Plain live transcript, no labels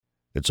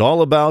It's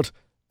all about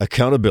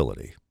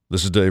accountability.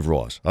 This is Dave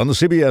Ross on the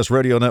CBS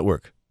Radio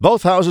Network.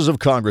 Both houses of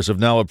Congress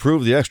have now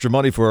approved the extra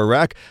money for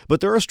Iraq,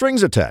 but there are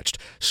strings attached.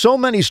 So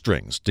many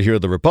strings, to hear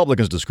the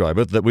Republicans describe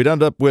it, that we'd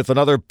end up with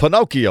another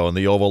Pinocchio in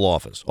the Oval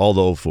Office,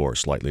 although for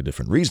slightly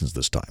different reasons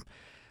this time.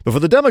 But for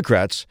the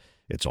Democrats,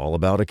 it's all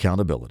about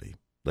accountability.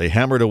 They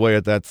hammered away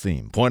at that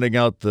theme, pointing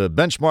out the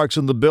benchmarks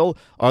in the bill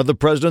are the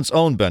president's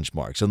own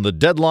benchmarks, and the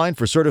deadline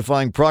for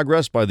certifying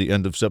progress by the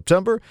end of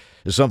September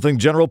is something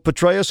General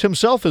Petraeus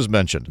himself has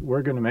mentioned.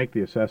 We're going to make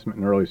the assessment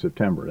in early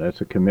September.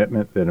 That's a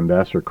commitment that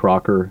Ambassador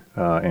Crocker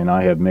and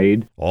I have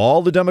made.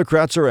 All the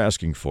Democrats are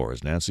asking for,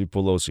 as Nancy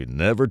Pelosi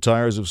never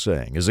tires of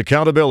saying, is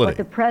accountability. What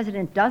the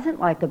president doesn't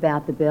like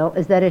about the bill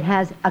is that it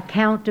has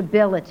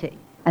accountability,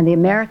 and the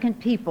American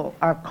people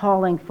are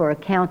calling for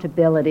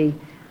accountability.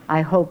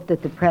 I hope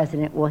that the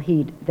president will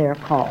heed their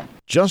call.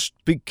 Just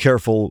be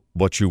careful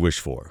what you wish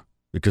for,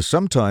 because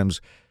sometimes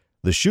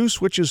the shoe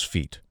switches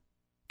feet.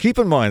 Keep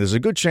in mind, there's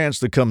a good chance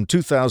that come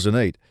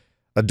 2008,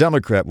 a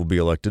Democrat will be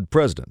elected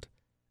president,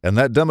 and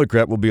that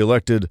Democrat will be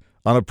elected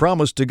on a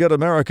promise to get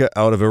America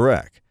out of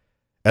Iraq,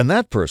 and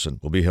that person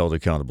will be held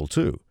accountable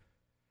too.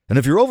 And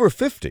if you're over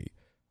 50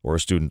 or a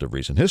student of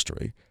recent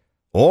history,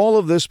 all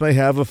of this may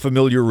have a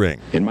familiar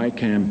ring. In my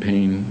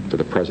campaign for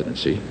the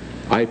presidency,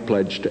 I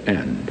pledged to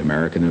end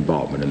American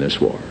involvement in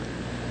this war.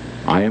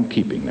 I am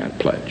keeping that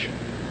pledge.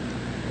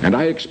 And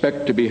I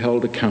expect to be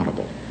held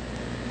accountable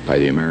by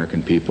the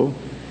American people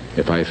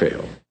if I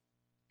fail.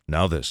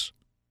 Now this.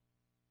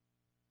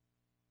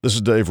 This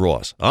is Dave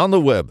Ross, on the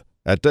web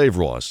at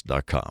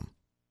daveross.com.